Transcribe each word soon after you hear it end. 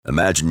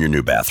Imagine your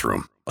new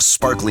bathroom. A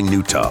sparkling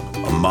new tub,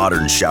 a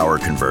modern shower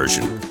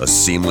conversion, a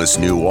seamless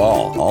new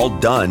wall, all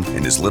done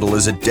in as little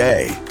as a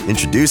day.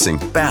 Introducing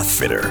Bath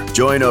Fitter.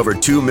 Join over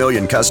 2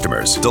 million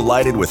customers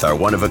delighted with our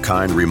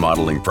one-of-a-kind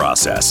remodeling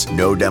process.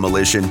 No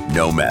demolition,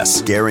 no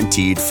mess.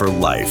 Guaranteed for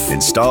life.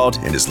 Installed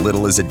in as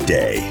little as a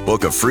day.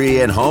 Book a free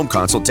in-home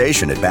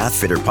consultation at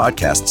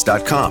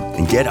bathfitterpodcasts.com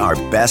and get our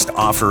best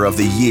offer of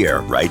the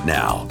year right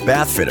now.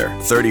 Bath Fitter,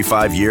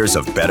 35 years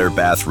of better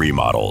bath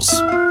remodels.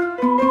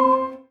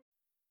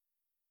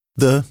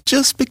 The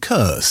just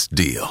because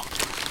deal.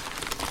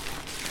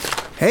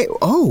 Hey,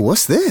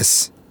 what's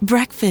this?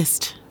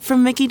 Breakfast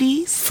from Mickey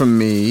D's. From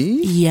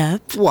me?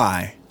 Yep.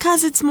 Why?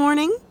 'Cause it's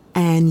morning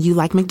and you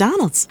like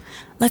McDonald's.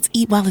 Let's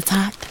eat while it's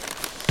hot.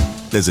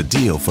 There's a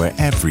deal for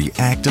every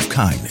act of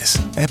kindness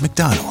at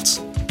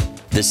McDonald's.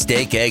 The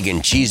steak, egg,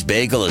 and cheese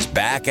bagel is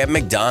back at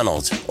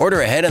McDonald's.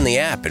 Order ahead on the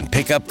app and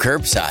pick up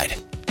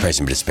curbside. Price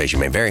and participation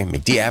may vary.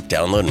 McD app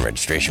download and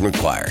registration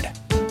required.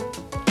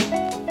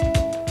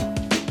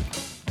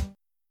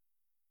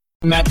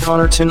 Matt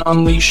Connarton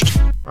Unleashed.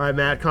 All right,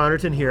 Matt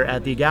Connarton here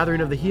at the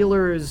Gathering of the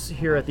Healers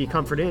here at the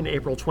Comfort Inn,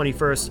 April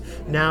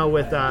 21st. Now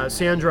with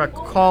Sandra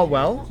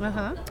Colwell.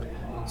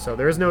 So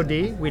there is no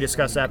D. We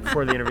discussed that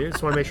before the interview.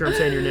 Just want to make sure I'm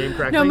saying your name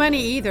correctly. No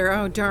money either.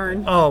 Oh,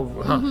 darn.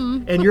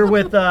 And you're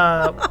with,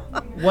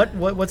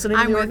 what's the name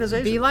of the organization?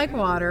 I'm with Be Like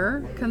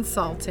Water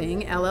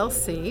Consulting,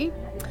 LLC.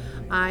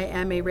 I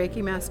am a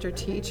Reiki Master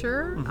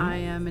Teacher. I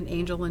am an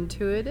Angel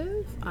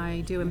Intuitive.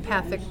 I do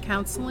empathic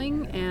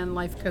counseling and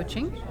life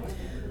coaching.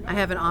 I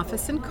have an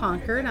office in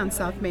Concord on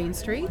South Main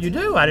Street. You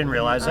do? I didn't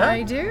realize that.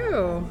 I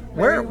do.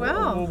 Where? Very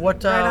well.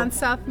 What? Right on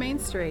South Main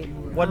Street.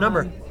 What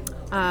number?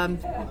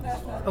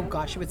 Oh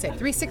gosh, I would say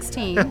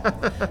 316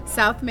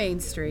 South Main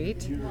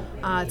Street.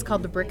 It's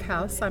called the Brick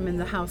House. I'm in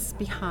the house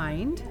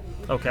behind.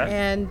 Okay.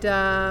 And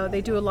they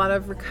do a lot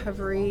of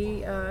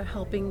recovery,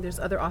 helping. There's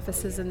other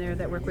offices in there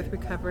that work with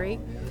recovery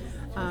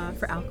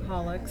for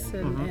alcoholics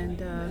and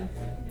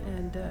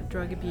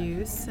drug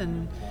abuse,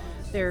 and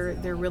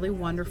they're really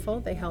wonderful.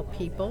 They help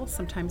people.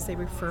 Sometimes they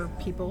refer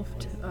people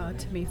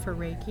to me for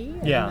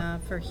Reiki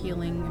and for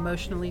healing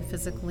emotionally,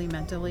 physically,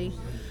 mentally.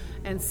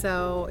 And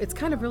so it's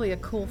kind of really a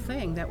cool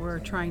thing that we're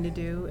trying to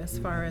do as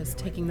far as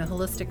taking the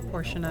holistic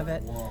portion of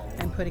it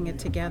and putting it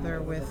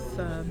together with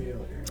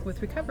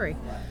recovery.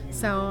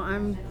 So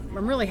I'm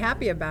really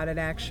happy about it,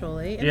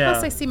 actually. And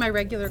plus I see my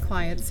regular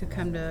clients who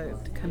come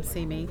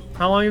see me.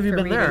 How long have you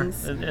been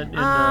readings. there at the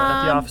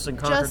office in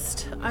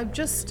Concord?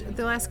 Just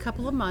the last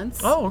couple of months.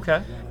 Oh,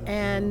 okay.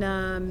 And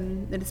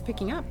it's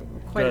picking up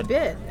quite a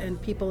bit,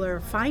 and people are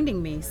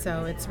finding me,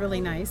 so it's really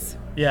nice.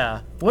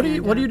 Yeah. What do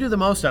you do the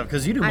most of?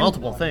 Because you do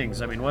multiple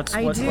things. I mean, what's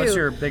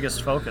your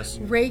biggest focus?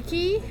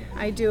 Reiki.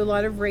 I do a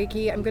lot of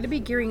Reiki. I'm going to be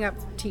gearing up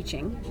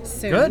teaching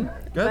soon. Good.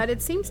 But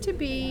it seems to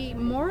be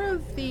more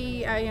of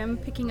I am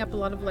picking up a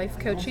lot of life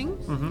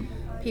coaching.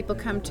 People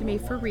come to me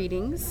for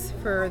readings,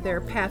 for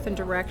their path and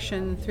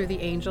direction through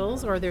the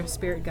angels or their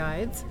spirit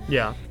guides.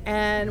 Yeah.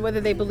 And whether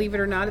they believe it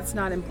or not, it's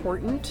not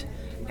important.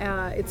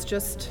 It's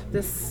just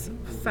this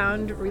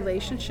found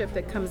relationship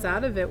that comes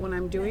out of it when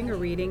I'm doing a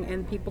reading,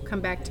 and people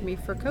come back to me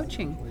for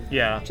coaching.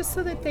 Yeah. Just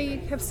so that they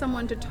have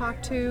someone to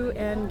talk to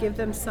and give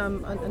them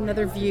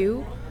another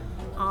view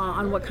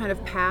on what kind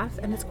of path,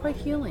 and it's quite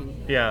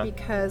healing. Yeah.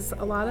 Because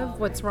a lot of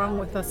what's wrong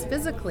with us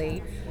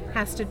physically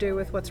has to do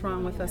with what's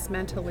wrong with us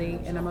mentally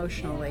and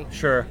emotionally.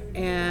 Sure.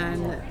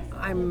 And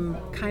I'm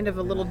kind of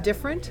a little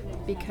different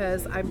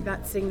because I'm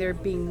not sitting there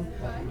being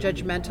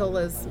judgmental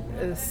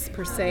as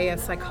per se a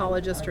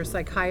psychologist or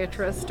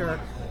psychiatrist or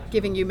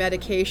giving you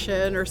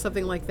medication or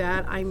something like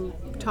that. I'm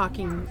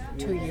talking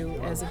to you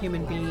as a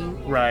human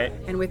being. Right.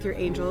 And with your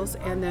angels,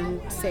 and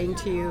then saying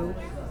to you,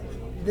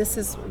 this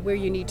is where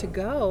you need to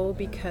go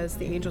because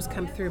the angels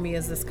come through me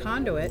as this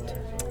conduit.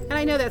 And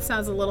I know that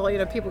sounds a little,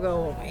 people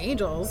go,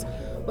 angels.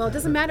 Well, it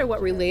doesn't matter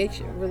what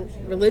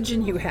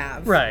religion you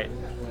have. Right.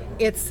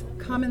 It's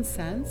common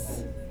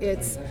sense.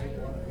 It's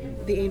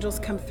the angels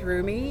come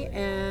through me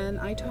and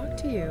I talk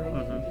to you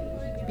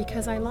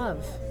because I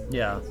love.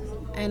 Yeah.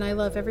 And I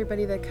love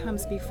everybody that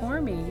comes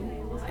before me,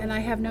 and I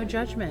have no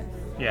judgment.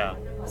 Yeah.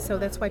 So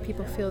that's why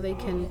people feel they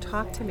can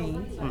talk to me,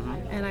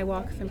 and I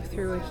walk them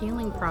through a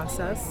healing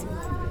process,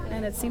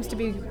 and it seems to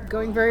be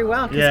going very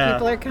well because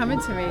people are coming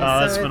to me. Oh,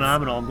 that's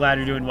phenomenal. I'm glad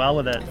you're doing well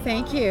with it.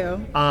 Thank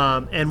you.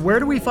 And where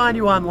do we find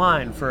you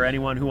online for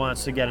anyone who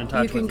wants to get in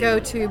touch with you? You can go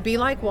to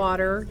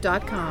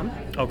belikewater.com.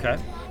 Okay.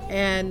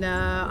 And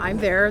I'm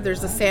there.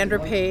 There's a Sandra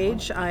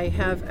page. I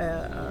have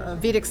a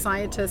Vedic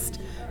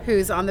scientist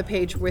who's on the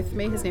page with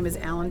me. His name is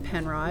Alan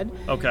Penrod.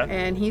 Okay.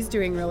 And he's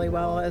doing really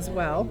well as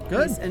well.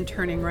 Good. He's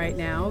interning right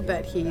now,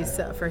 but he's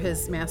for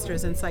his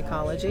master's in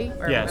psychology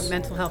or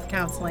mental health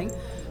counseling.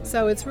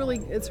 So it's really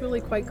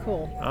quite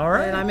cool. All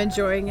right. And I'm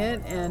enjoying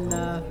it, and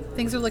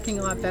things are looking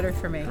a lot better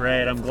for me.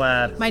 Great. I'm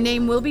glad. My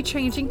name will be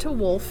changing to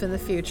Wolf in the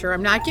future.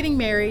 I'm not getting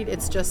married.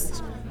 It's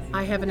just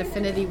I have an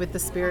affinity with the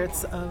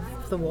spirits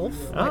of the wolf,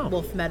 like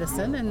wolf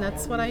medicine, and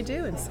that's what I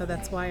do, and so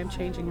that's why I'm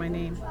changing my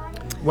name.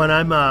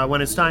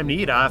 When it's time to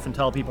eat, I often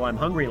tell people I'm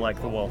hungry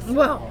like the wolf.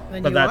 Well,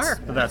 then you are.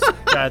 But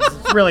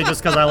that's really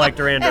just because I like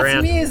Duran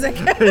Duran. That's music.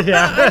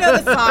 Yeah. I know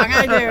the song.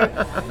 I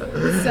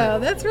do. So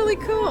that's really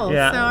cool.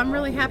 Yeah. So I'm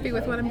really happy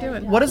with what I'm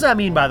doing. What does that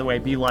mean, by the way?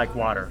 Be like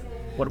water.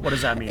 What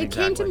does that mean? It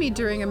exactly? came to me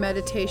during a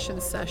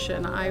meditation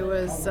session. I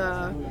was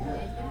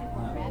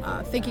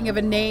thinking of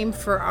a name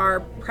for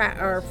our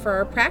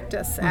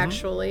practice,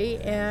 actually,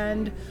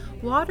 and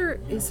water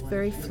is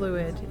very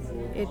fluid.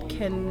 It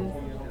can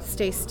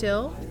stay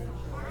still.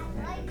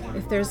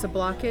 If there's a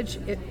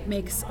blockage, it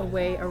makes a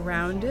way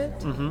around it.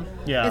 Mm-hmm.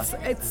 Yeah.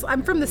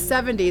 I'm from the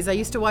 70s. I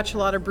used to watch a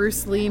lot of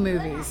Bruce Lee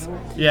movies.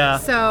 Yeah.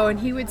 So, and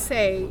he would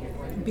say,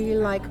 be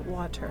like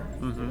water,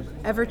 Mm-hmm.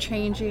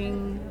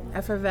 ever-changing,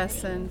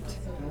 effervescent.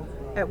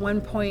 At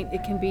one point,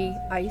 it can be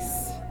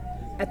ice.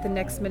 At the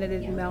next minute,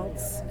 it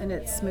melts and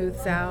it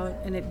smooths out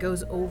and it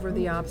goes over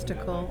the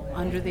obstacle,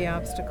 under the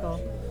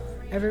obstacle,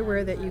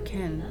 everywhere that you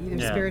can,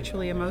 either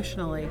spiritually,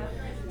 emotionally.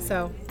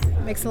 So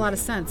it makes a lot of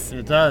sense.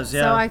 It does,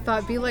 yeah. So I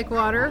thought, be like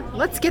water.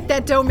 Let's get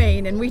that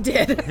domain, and we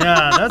did.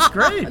 Yeah, that's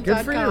great.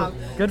 Good for you.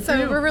 Good for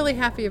you. So we're really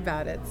happy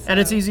about it. So. And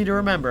it's easy to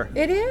remember.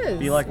 It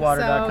is.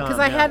 BeLikeWater.com. Because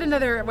I had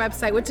another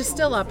website, which is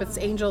still up. It's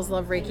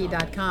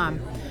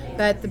angelslovereiki.com.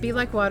 But the Be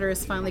Like Water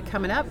is finally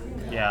coming up.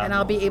 Yeah. And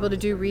I'll be able to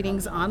do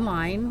readings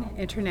online,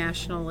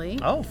 internationally.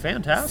 Oh,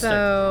 fantastic.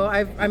 So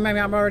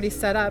I'm already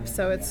set up,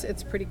 so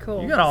it's pretty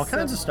cool. You got all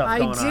kinds of stuff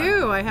going on. I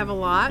do. I have a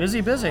lot. Busy.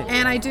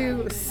 And I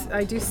do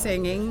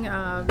singing.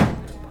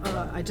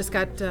 I just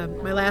got,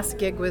 my last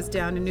gig was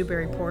down in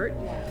Newburyport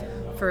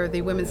for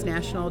the Women's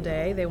National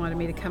Day. They wanted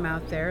me to come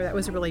out there. That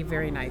was really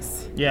very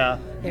nice. Yeah.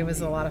 It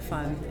was a lot of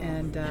fun,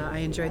 and I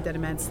enjoyed that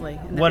immensely.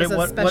 And that was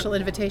a special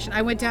invitation.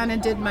 I went down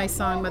and did my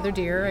song, Mother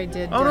Dear. I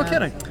did. Oh, no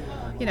kidding.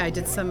 I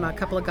did a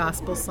couple of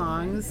gospel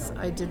songs.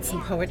 I did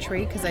some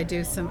poetry because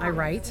I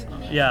write.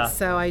 Yeah.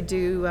 So I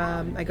do,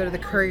 I go to the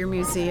Courier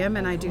Museum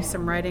and I do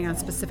some writing on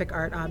specific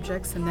art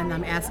objects, and then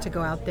I'm asked to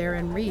go out there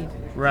and read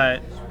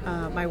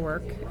my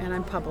work, and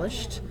I'm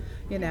published.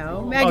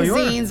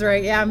 Magazines,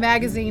 right? Yeah,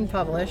 magazine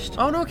published.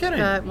 Oh, no kidding.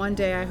 But one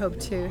day I hope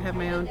to have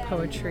my own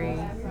poetry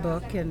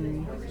book,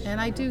 and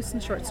I do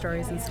some short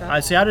stories and stuff. I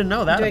see. I didn't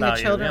know that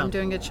about you. I'm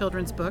doing a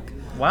children's book.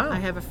 Wow. I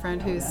have a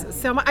friend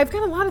I've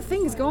got a lot of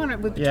things going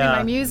on between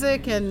my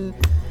music and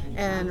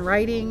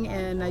writing,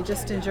 and I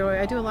just enjoy.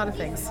 I do a lot of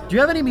things. Do you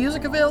have any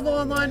music available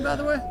online, by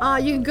the way?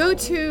 You can go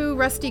to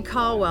Rusty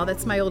Colwell.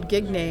 That's my old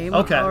gig name.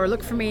 Okay. Or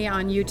look for me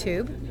on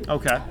YouTube.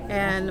 Okay.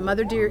 And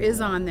Mother Dear is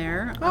on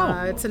there.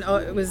 Oh.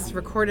 It was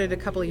recorded a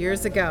couple of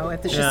years ago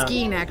at the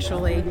Shaskin,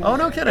 actually. Oh,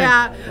 no kidding.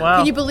 Yeah. Wow.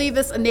 Can you believe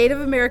this? A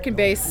Native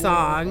American-based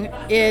song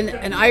in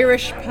an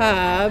Irish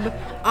pub,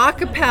 a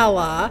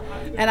cappella,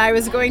 and I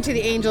was going to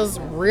the Angels,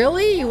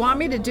 really? You want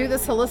me to do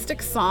this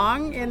holistic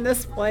song in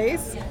this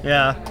place?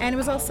 Yeah. And it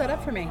was all set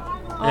up for me.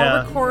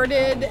 All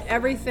recorded,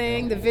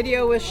 everything. The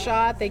video was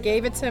shot. They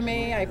gave it to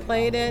me. I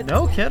played it.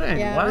 No kidding.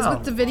 Yeah, wow. it was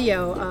with the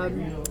video.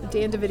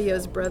 Dan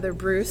DeVito's brother,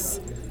 Bruce.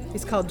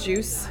 He's called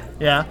Juice.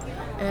 Yeah.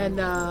 And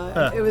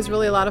it was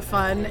really a lot of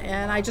fun.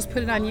 And I just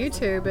put it on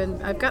YouTube,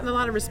 and I've gotten a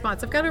lot of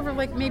response. I've got over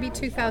maybe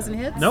 2,000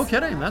 hits. No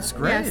kidding. That's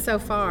great. Yeah, so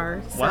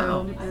far.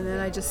 Wow. And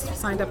then I just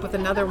signed up with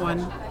another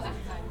one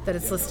that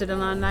it's listed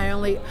on.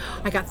 I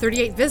got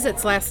 38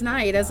 visits last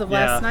night, as of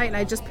last night, and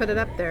I just put it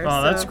up there.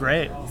 Oh, that's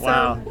great.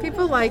 Wow. So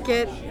people like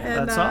it.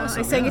 And That's awesome.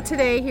 I sang it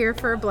today here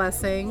for a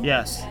blessing.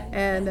 Yes.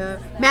 And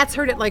Matt's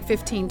heard it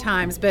 15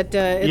 times, but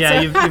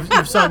it's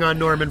you've sung on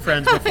Norman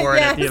Friends before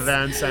and at the Yes.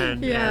 events,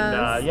 and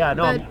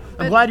But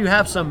I'm glad you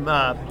have some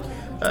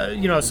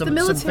some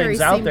military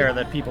things out there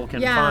that people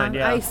can find.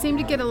 Yeah. I seem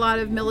to get a lot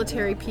of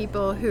military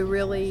people who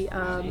really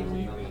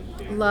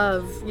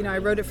love. I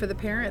wrote it for the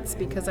parents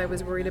because I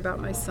was worried about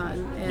my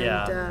son,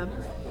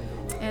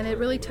 and it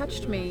really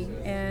touched me,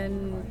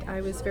 and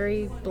I was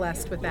very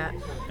blessed with that.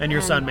 And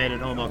your son made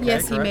it home okay?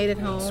 Yes, correct? he made it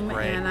home,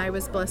 and I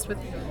was blessed with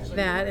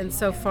that. And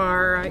so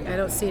far, I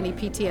don't see any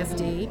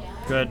PTSD.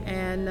 Good.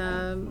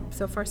 And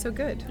so far, so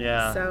good.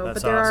 Yeah,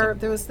 But there are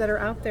those that are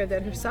out there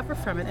that suffer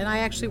from it, and I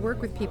actually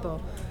work with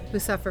people who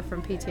suffer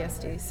from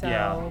PTSD.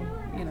 So,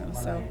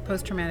 so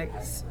post-traumatic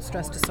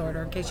stress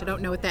disorder, in case you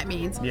don't know what that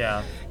means.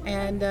 Yeah.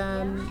 And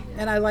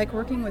I like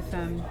working with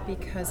them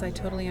because I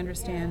totally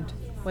understand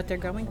what they're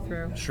going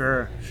through.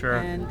 Sure.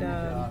 And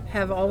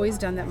have always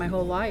done that my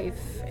whole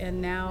life.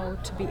 And now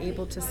to be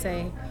able to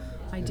say,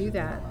 I do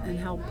that and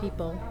help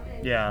people.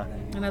 Yeah.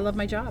 And I love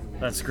my job.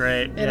 That's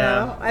great. You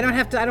know, I don't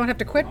have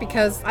to quit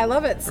because I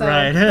love it. So.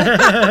 Right.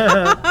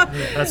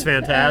 That's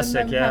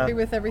fantastic. And I'm happy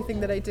with everything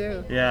that I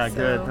do. Yeah, so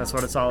good. That's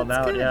what it's all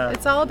about. Good. Yeah.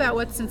 It's all about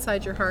what's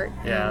inside your heart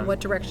and what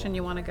direction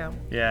you want to go.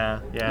 Yeah.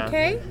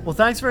 Okay. Well,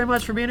 thanks very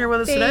much for being here with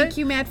us today. Thank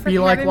you, Matt, for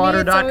having me.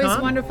 It's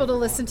always wonderful to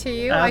listen to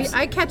you.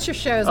 I catch your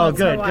shows once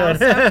in a while. Good.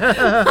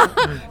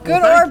 So.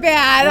 Good or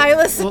bad, I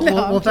listen.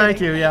 Well, thank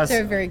you. Yes.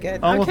 They're very good.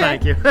 Oh, well,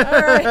 thank you. All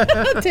right.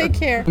 Take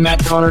care. Matt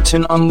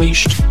Connarton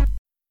Unleashed.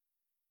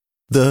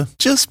 The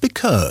just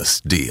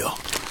because deal.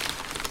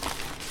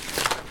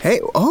 Hey,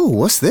 oh,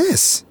 what's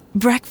this?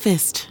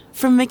 Breakfast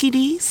from Mickey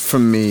D's.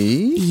 From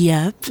me?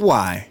 Yep.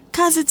 Why?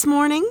 'Cause it's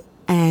morning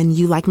and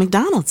you like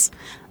McDonald's.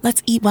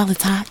 Let's eat while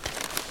it's hot.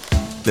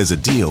 There's a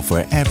deal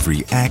for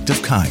every act of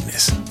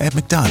kindness at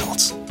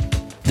McDonald's.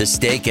 The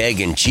steak,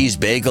 egg, and cheese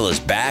bagel is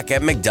back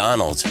at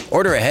McDonald's.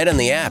 Order ahead on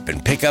the app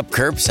and pick up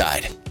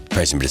curbside.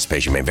 Price and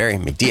participation may vary.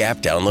 McD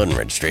app download and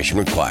registration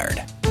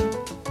required.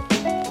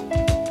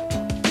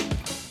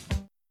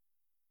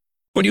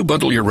 When you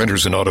bundle your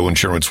renters and auto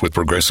insurance with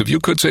Progressive, you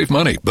could save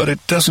money, but it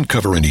doesn't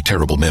cover any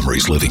terrible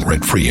memories living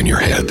rent-free in your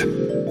head.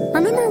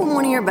 Remember when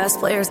one of your best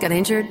players got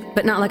injured,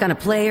 but not like on a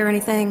play or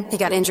anything? He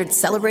got injured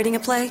celebrating a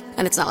play,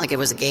 and it's not like it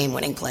was a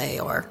game-winning play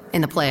or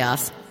in the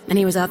playoffs, and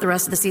he was out the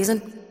rest of the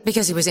season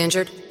because he was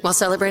injured while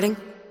celebrating?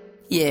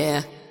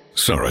 Yeah.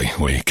 Sorry,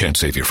 we can't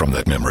save you from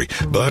that memory,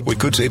 but we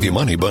could save you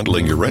money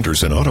bundling your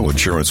renters and auto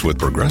insurance with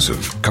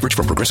Progressive. Coverage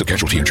from Progressive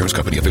Casualty Insurance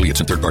Company, affiliates,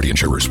 and third-party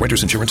insurers.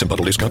 Renters insurance and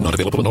bundle discount not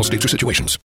available in all states or situations.